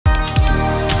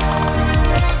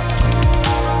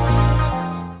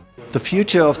The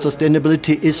future of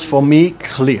sustainability is for me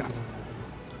clear.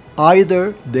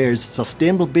 Either there's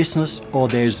sustainable business or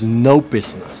there's no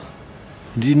business.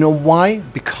 Do you know why?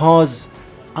 Because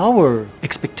our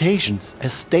expectations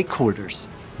as stakeholders,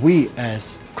 we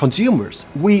as consumers,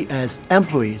 we as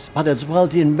employees, but as well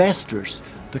the investors,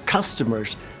 the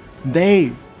customers,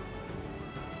 they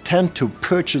tend to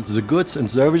purchase the goods and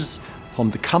services from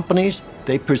the companies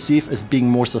they perceive as being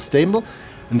more sustainable.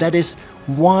 And that is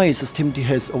why sustainability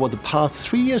has, over the past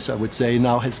 3 years, I would say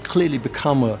now, has clearly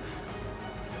become a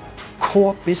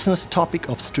core business topic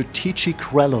of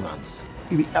strategic relevance.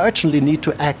 We urgently need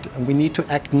to act, and we need to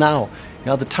act now.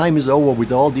 The time is over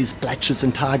with all these pledges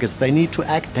and targets. They need to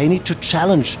act. They need to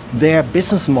challenge their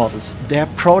business models, their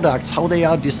products, how they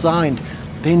are designed.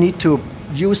 They need to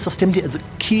use sustainability as a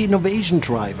key innovation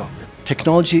driver.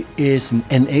 Technology is an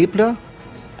enabler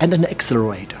and an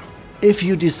accelerator. If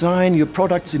you design your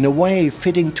products in a way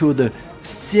fitting to the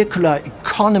circular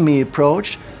economy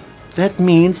approach, that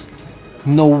means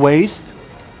no waste,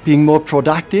 being more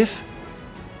productive,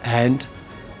 and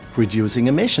reducing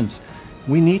emissions.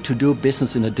 We need to do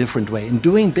business in a different way. And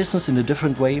doing business in a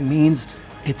different way means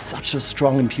it's such a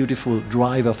strong and beautiful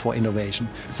driver for innovation.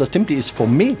 Sustainability is, for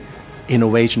me,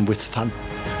 innovation with fun.